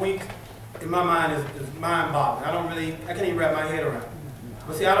 4 weeks, in my mind is mind-boggling. I can't even wrap my head around it.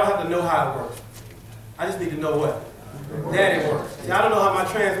 But see, I don't have to know how it works. I just need to know what? That it works. See, I don't know how my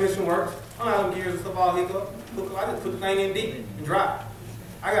transmission works. I don't know how them gears and stuff all hook up. I just put the thing in deep and drive.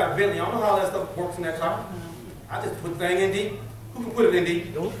 I got a Bentley. I don't know how that stuff works in that car. I just put the thing in deep. Who can put it in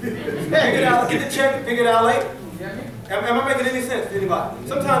deep? Figure it out. Get the check and figure it out later. Am I making any sense to anybody?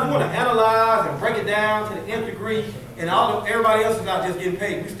 Sometimes we want to analyze and break it down to the nth degree, and everybody else is out just getting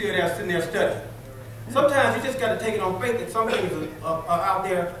paid. We still there sitting there studying. Sometimes you just got to take it on faith that some things are out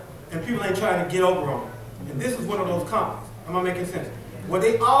there and people ain't trying to get over on them. And this is one of those companies. Am I making sense? Where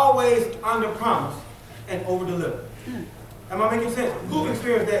they always under-promise and over-deliver. Am I making sense? Who've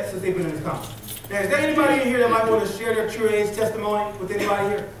experienced that since they've been in this company? Now, is there anybody in here that might want to share their true age testimony with anybody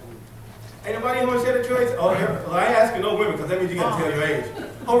here? Ain't nobody here want to share their true age? Oh, well, I ain't asking no women because that means you got to tell your age.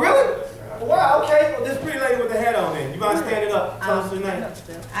 Oh, really? Wow, okay. Well, this pretty lady with the hat on then. You mind standing up? Tell us your name.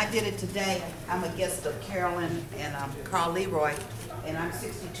 I did it today. I'm a guest of Carolyn and Carl Leroy, and I'm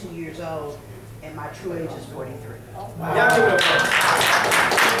 62 years old, and my true age is 43. Wow. Y'all give it up.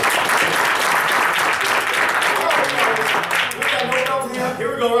 Here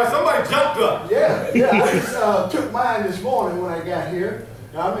we go, right? Somebody jumped up. Yeah, I just took mine this morning when I got here.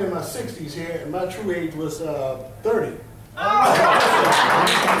 Now, I'm in my 60s here, and my true age was 30.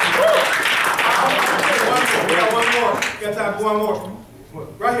 One more. Got time for one more.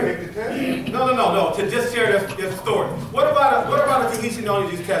 Right here. No. To just share this story. What about a teaching on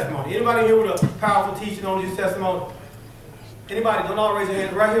Jesus testimony? Anybody here with a powerful teaching on Jesus testimony? Anybody? Don't all raise your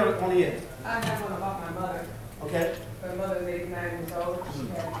hand. Right here on the end. I have one about my mother. Okay. My mother is 89 years old. She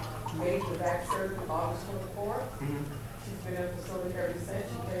had major back surgery August 24th. She's been in the facility ever since.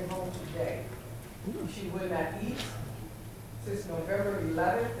 She came home today. She would not eat since November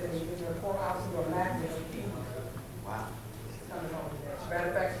 11th, and in her courthouse we were immaculate her feet. Wow. She's coming home today. As a matter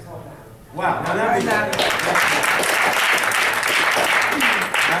of fact, she's home now. Wow. Now that I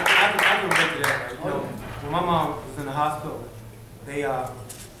can relate to that. You know, when my mom was in the hospital, they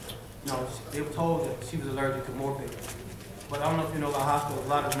they were told that she was allergic to morphine. But I don't know if you know about hospitals, a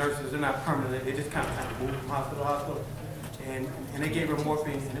lot of nurses, they're not permanent, they just kind of move from hospital to hospital. And they gave her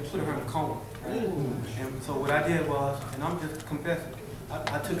morphine and they put her in a coma. Right? And so what I did was, and I'm just confessing,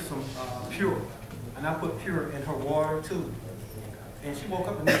 I took some Pure, and I put Pure in her water too. And she woke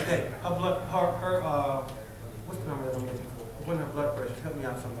up the next day. Her blood, what's the number that I'm looking for? It wasn't her blood pressure. Help me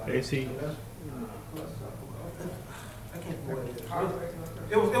out, somebody. AC. I can't remember what it is.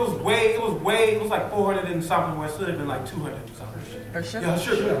 It was like 400 and something, where it should have been like 200 and something. Her sugar? Yeah,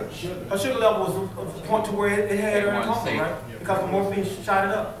 her sugar level was a point to where it had her in a coma, right? Because the morphine shot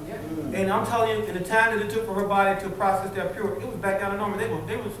it up. And I'm telling you, in the time that it took for her body to process that Pure, it was back down to normal. They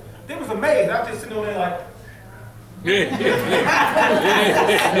was amazed. I was just sitting over there like, I'm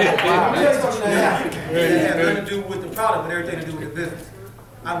telling you something that happened. It had nothing to do with the product, but everything to do with the business.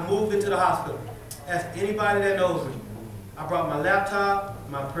 I moved into the hospital. Ask anybody that knows me. I brought my laptop,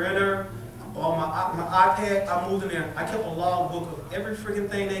 my printer, all my iPad. I moved in there. I kept a log book of every freaking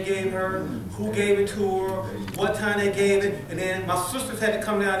thing they gave her, who gave it to her, what time they gave it, and then my sisters had to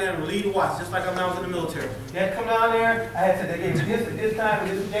come down there and lead the watch, just like when I was in the military. They had to come down there. I had to, they gave it this at this time,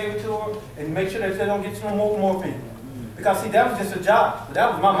 and this gave it to her, and make sure that they don't get you no more morphine. Because see, that was just a job, but that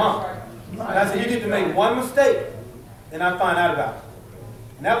was my mom. And I said, you get to make one mistake, and I find out about it.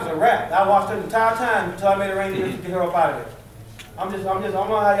 And that was a wrap. I watched her the entire time until I made arrangements to get her up out of there. I don't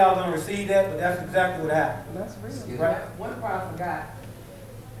know how y'all gonna receive that, but that's exactly what happened. That's real. Right? One part I forgot.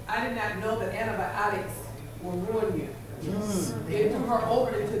 I did not know that antibiotics will ruin you. It threw her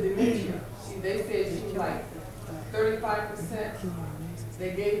over into dementia. They said she was like 35%.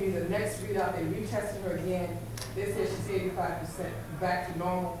 They gave me the next readout. They retested her again. They said she's 85% back to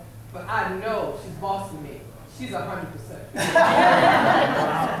normal. But I know she's bossing me. She's 100%.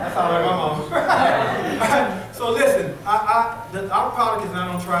 That's how my mom. So listen, our product is not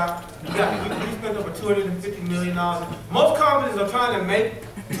on trial. We spent over $250 million. Most companies are trying to make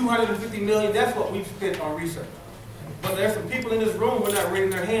 $250 million. That's what we've spent on research. But there's some people in this room who are not raising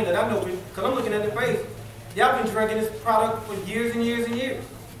their hand that I know, because I'm looking at their face. Y'all been drinking this product for years and years and years.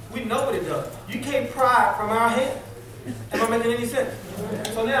 We know what it does. You can't pry it from our hands. Am I making any sense?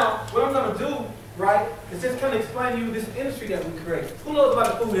 So now, what I'm going to do, right, is just kind of explain to you this industry that we created. Who knows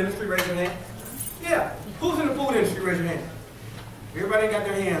about the food industry? Raise your hand. Yeah. Who's in the food industry? Raise your hand. Everybody got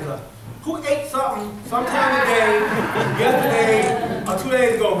their hands up. Who ate something sometime today, yesterday, or 2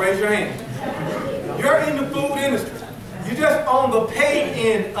 days ago? Raise your hand. You're in the food industry. You're just on the paid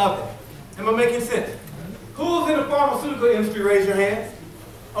end of it. Am I making sense? Who's in the pharmaceutical industry? Raise your hand.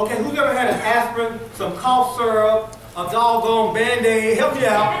 Okay, who's ever had an aspirin, some cough syrup, a doggone Band-Aid? Help me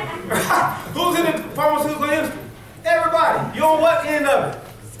out. Who's in the pharmaceutical industry? Everybody. You're on what end of it?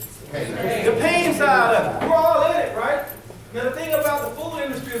 The pain side of it. We're all in it, right? Now the thing about the food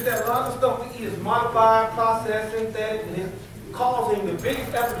industry is that a lot of the stuff we eat is modified, processed, synthetic, and it's causing the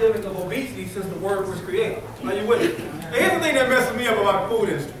biggest epidemic of obesity since the word was created. Are you with me? Now here's the thing that messes me up about the food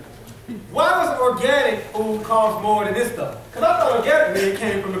industry. Why does organic food cost more than this stuff? Because I thought organic meat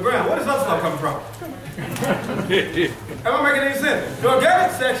came from the ground. Where does other stuff come from? Am I making any sense? The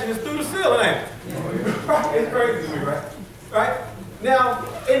organic section is through the ceiling, ain't it? It's crazy to me, right? Right? Now,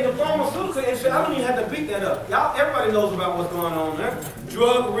 in the pharmaceutical industry, I don't even have to beat that up. Y'all, everybody knows about what's going on there.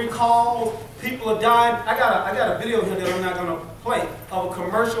 Drug recalls, people are dying. I got a video here that I'm not going to play of a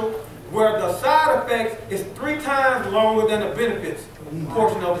commercial where the side effects is 3 times longer than the benefits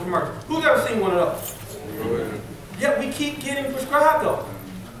portion of the commercial. Who's ever seen one of those? Yet we keep getting prescribed those.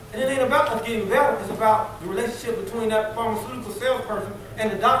 And it ain't about us getting better. It's about the relationship between that pharmaceutical salesperson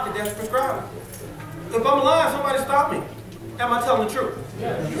and the doctor that's prescribing. If I'm lying, somebody stop me. Am I telling the truth?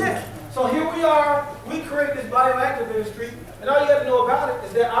 Yeah. So here we are. We created this bioactive industry, and all you got to know about it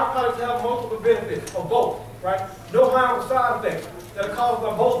is that our products have multiple benefits, or both, right? No harmful side effects that are caused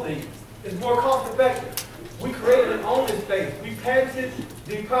by both of these. It's more cost effective. We created and own this space. We patented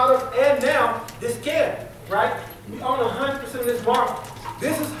the product and now this scanner, right? We own 100% of this market.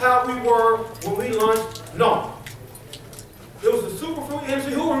 This is how we were when we launched NOM. It was the superfruit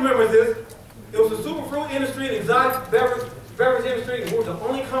industry. Who remembers this? It was the superfruit industry and exotic beverage industry, and we were the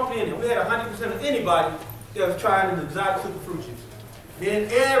only company in it. We had 100% of anybody that was trying the exotic superfruit juice. Then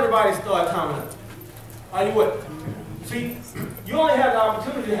everybody started coming up. Are you with me? See, you only have the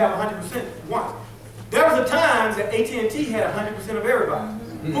opportunity to have 100% once. There was a time that AT&T had 100% of everybody.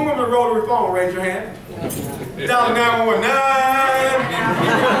 Who remember the rotary phone? Raise your hand. Dial 911.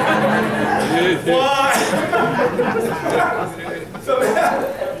 So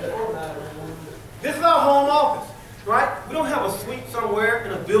this is our home office, right? We don't have a suite somewhere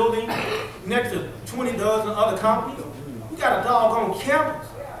in a building next to 20 dozen other companies. We got a doggone campus.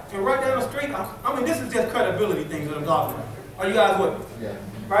 And right down the street, I mean, this is just credibility things that I'm talking about. Are you guys with me? Yeah.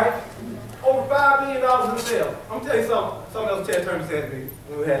 Right? Over $5 million in sales. I'm going to tell you something else Ted Turner said to me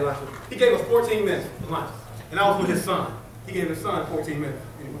when we had lunch. He gave us 14 minutes for lunch. And I was with his son. He gave his son 14 minutes.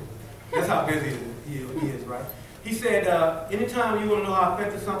 Anyway, that's how busy he is, right? He said, anytime you want to know how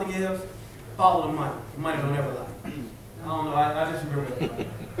effective something is, follow the money. The money don't ever lie. I don't know, I just remember that.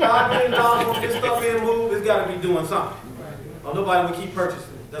 $5 million for this stuff being moved, it's got to be doing something. Or nobody would keep purchasing it.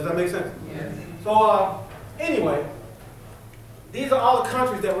 Does that make sense? Yes. So, anyway, these are all the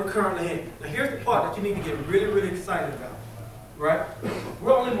countries that we're currently in. Now, here's the part that you need to get really, really excited about, right?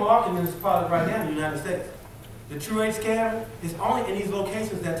 We're only marketing this product right now in the United States. The True Age scanner is only in these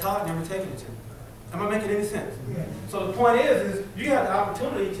locations that Todd never taken it to. Am I making any sense? Yeah. So the point is you have the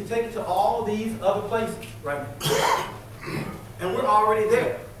opportunity to take it to all these other places right now. And we're already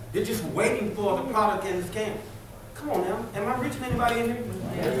there. They're just waiting for the product in the scanner. Come on now. Am I reaching anybody in here?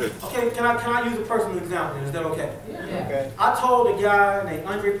 Yeah. Okay, can I use a personal example? Is that okay? Yeah. Okay. I told a guy named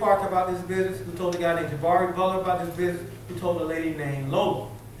Andre Parker about this business, who told a guy named Jabari Butler about this business, who told a lady named Lola.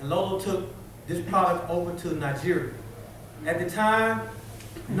 And Lola took this product over to Nigeria. At the time,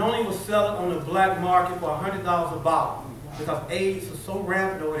 Noni was selling on the black market for $100 a bottle because AIDS was so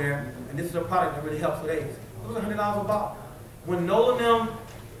rampant over there, and this is a product that really helps with AIDS. It was $100 a bottle. When Nola and them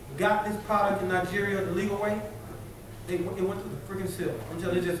got this product in Nigeria the legal way, it went to the freaking seal. I'm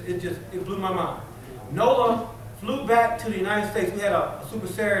telling you, it blew my mind. Nola flew back to the United States. We had a super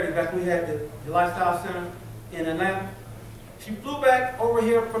Saturday back when we had the Lifestyle Center in Atlanta. She flew back over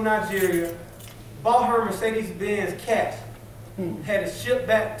here from Nigeria, bought her Mercedes-Benz cash, had it shipped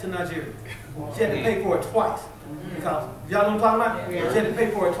back to Nigeria. She had to pay for it twice. Because, y'all know what I'm talking about? Yeah. She had to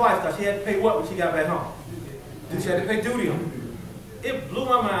pay for it twice because she had to pay what when she got back home? She had to pay duty on it. it blew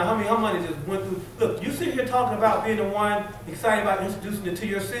my mind how money just went through. Look, you sit here talking about being the one excited about introducing it to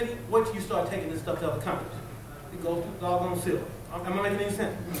your city. Wait till you start taking this stuff to other countries. It goes through doggone silver. Am I making any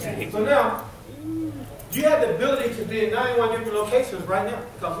sense? So now, you have the ability to be in 91 different locations right now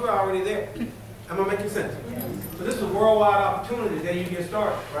because we're already there. Am I making sense? So this is a worldwide opportunity that you get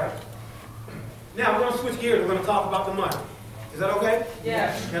started, right? Now, we're going to switch gears. We're going to talk about the money. Is that okay?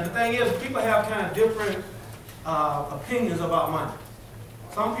 Yeah. Now, the thing is, people have kind of different opinions about money.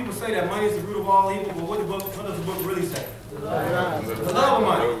 Some people say that money is the root of all evil, but what does the book really say? The love of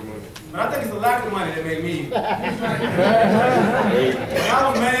money. But I think it's the lack of money that made me evil. When I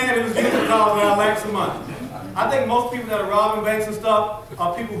was mad, it was usually because I lacked some money. I think most people that are robbing banks and stuff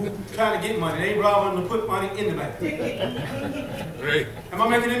are people who trying to get money. They ain't robbing them to put money in the bank. Am I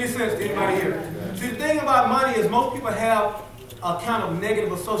making any sense to anybody here? See, the thing about money is most people have a kind of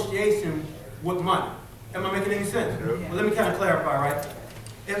negative association with money. Am I making any sense? Well, let me kind of clarify, right?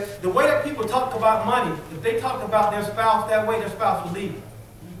 If the way that people talk about money, if they talked about their spouse that way, their spouse would leave.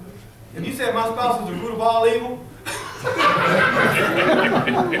 If you said my spouse is the root of all evil,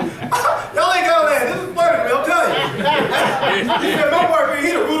 y'all ain't gonna laugh. This is funny, man, I'm telling you. You said my boyfriend,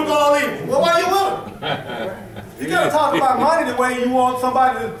 he the root of all evil. Well, why you with him? You gotta talk about money the way you want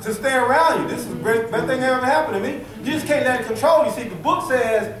somebody to stay around you. This is the best thing that ever happened to me. You just can't let it control you. See, the book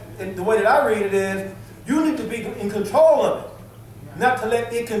says, and the way that I read it is, you need to be in control of it, not to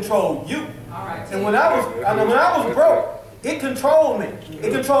let it control you. All right. And when I was broke, it controlled me.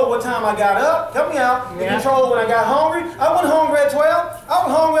 It controlled what time I got up. Help me out. It controlled when I got hungry. I wasn't hungry at 12. I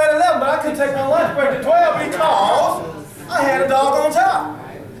was hungry at 11, but I couldn't take my lunch break at 12 because I had a doggone job.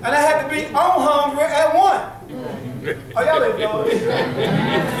 And I had to be on hungry at 1. Oh, y'all ain't know.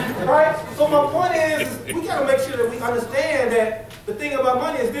 Right? So my point is we got to make sure that we understand that the thing about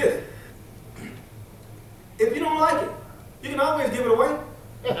money is this. If you don't like it, you can always give it away.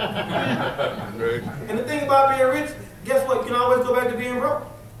 And the thing about being rich, guess what? You can always go back to being broke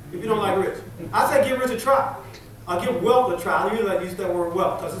if you don't like rich. I say give rich a try. I'll give wealth a try. I usually like to use that word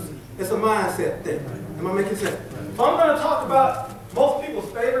wealth because it's a mindset thing. Am I making sense? So I'm going to talk about most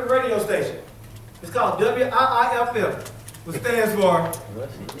people's favorite radio station. It's called WIIFM, which stands for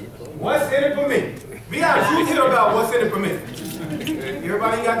What's in it for me? Be honest, who's here about what's in it for me?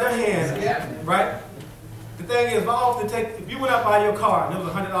 Everybody got their hands, right? The thing is, if you went out by your car and there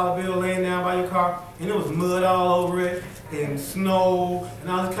was a $100 bill laying down by your car and there was mud all over it and snow and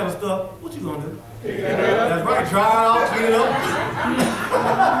all this kind of stuff, what you gonna do? That's right, dry it off, clean it up.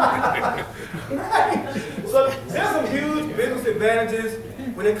 Right. So there's some huge business advantages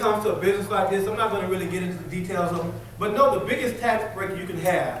when it comes to a business like this. I'm not going to really get into the details of them, but no, the biggest tax break you can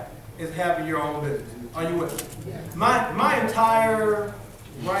have is having your own business. Are you with me? My entire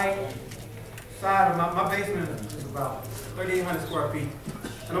right side of my basement is about 3,800 square feet.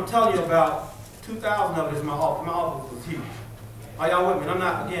 And I'm telling you about 2,000 of it is my office. My office was huge. Are y'all with me? And I'm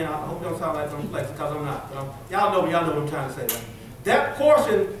not, again, I hope it don't sound like I'm flexing because I'm not. But y'all know what I'm trying to say. Right? That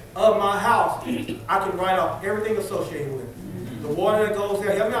portion of my house, I can write off everything associated with it. The water that goes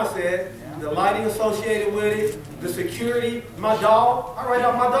there, help me out, said, the lighting associated with it, the security, my dog, I write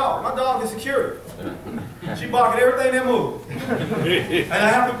off my dog. My dog is security. She bark at everything that moves. And I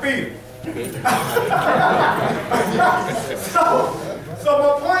have to feed her. so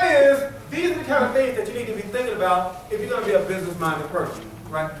my point is, these are the kind of things that you need to be thinking about if you're going to be a business-minded person,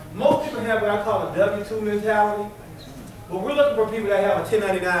 right? Most people have what I call a W-2 mentality, but we're looking for people that have a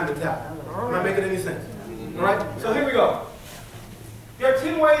 1099 mentality. Am I making any sense? All right? So here we go. There are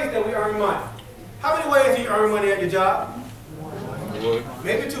 10 ways that we earn money. How many ways do you earn money at your job?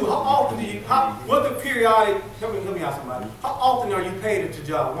 Maybe 2. How often do you, what's the periodic, help me out somebody. How often are you paid at your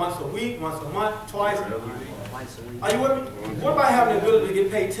job? Once a week, once a month, twice? Are you with me? What about having the ability to get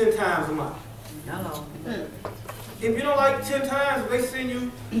paid 10 times a month? No. If you don't like 10 times, if they send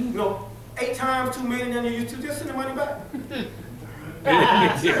you, 8 times, $2 million than you used to, just send the money back.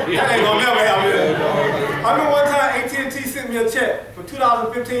 That ain't gonna never happen. I remember one time AT&T sent me a check for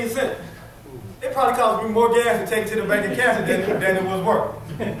 $2.15. It probably cost me more gas to take it to the bank and cash it than it was worth.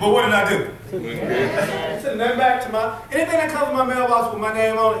 But what did I do? Send nothing back to anything that comes to my mailbox with my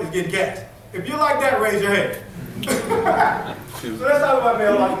name on it is getting gas. If you like that, raise your hand. So let's talk about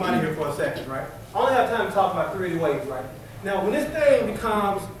mailbox money here for a second, right? I only have time to talk about 3 ways, right? Now, when this thing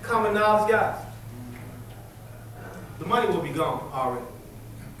becomes common knowledge, guys, the money will be gone already.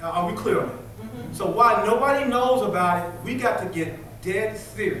 Are we clear on that? So while nobody knows about it, we got to get dead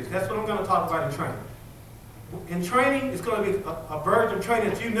serious. That's what I'm going to talk about in training. In training, it's going to be a version of training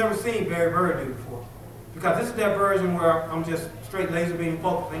that you've never seen Barry Byrd do before. Because this is that version where I'm just straight laser beam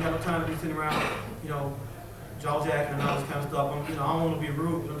focused. I ain't got no time to be sitting around, jaw jacking and all this kind of stuff. I don't want to be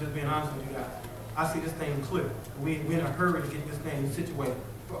rude, but I'm just being honest with you guys. I see this thing clear. We're in a hurry to get this thing situated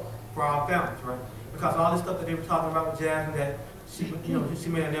for our families, right? Because all this stuff that they were talking about with Jasmine, that she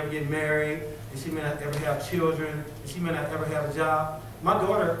may not never get married, and she may not ever have children, and she may not ever have a job. My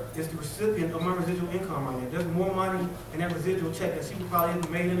daughter is the recipient of my residual income right now. There's more money in that residual check that she would probably have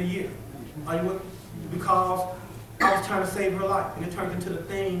made in a year. Are you with me? Because I was trying to save her life, and it turned into the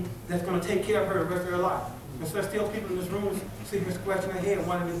thing that's going to take care of her the rest of her life. And so there's still people in this room sitting here scratching their head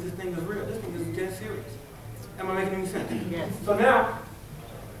wondering if this thing is real. This thing is dead serious. Am I making any sense? Yes. So now,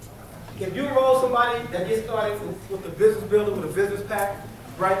 if you enroll somebody that gets started with the business builder, with a business pack,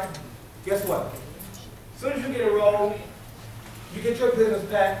 right? Guess what? As soon as you get enrolled, you get your business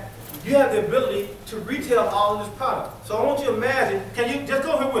pack, you have the ability to retail all of this product. So I want you to imagine, can you just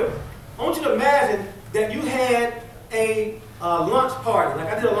go here with me? I want you to imagine that you had a lunch party,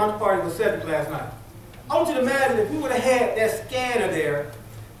 like I did a lunch party with Cedric last night. I want you to imagine if we would have had that scanner there,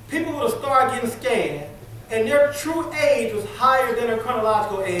 people would have started getting scanned, and their true age was higher than their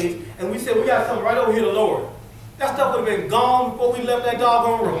chronological age, and we said, we got something right over here to lower it. That stuff would have been gone before we left that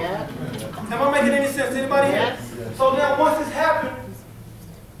doggone room. Yeah. Am I making any sense to anybody here? Yes. So now once this happened,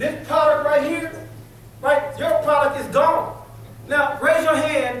 this product right here, right, your product is gone. Now raise your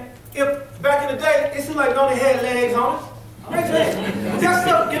hand if back in the day it seemed like it only had legs on it. Raise your hand. Just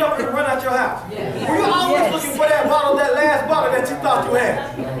get up and run out your house. Yes. Were you always looking for that bottle, that last bottle that you thought you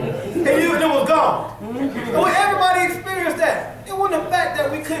had? And it was gone. Well, everybody experienced that. It wasn't the fact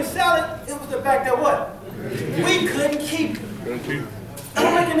that we couldn't sell it, it was the fact that what? We couldn't keep it. Am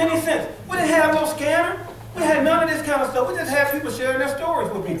I making any sense? We didn't have no scanner. We had none of this kind of stuff. We just had people sharing their stories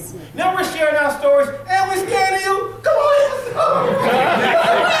with people. Now we're sharing our stories and we're scanning you. Come on.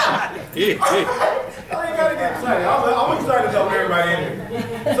 I ain't got to get excited. I'm excited though, everybody in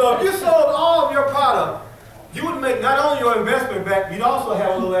here. So if you sold all of your product, you would make not only your investment back, you'd also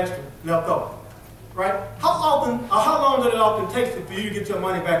have a little extra left over. Right? How long did it often take for you to get your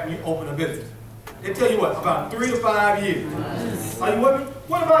money back when you open a business? They tell you what, about 3 to 5 years. Are you with me?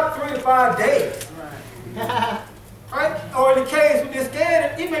 What about 3 to 5 days? Right? Or in the case with this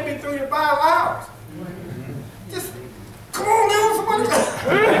scanner, it may be 3 to 5 hours. Just come on now, somebody.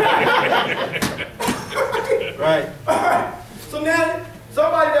 Right. All right. So now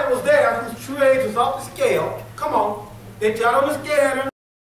somebody that was there whose true age was off the scale, come on, they got on the scanner,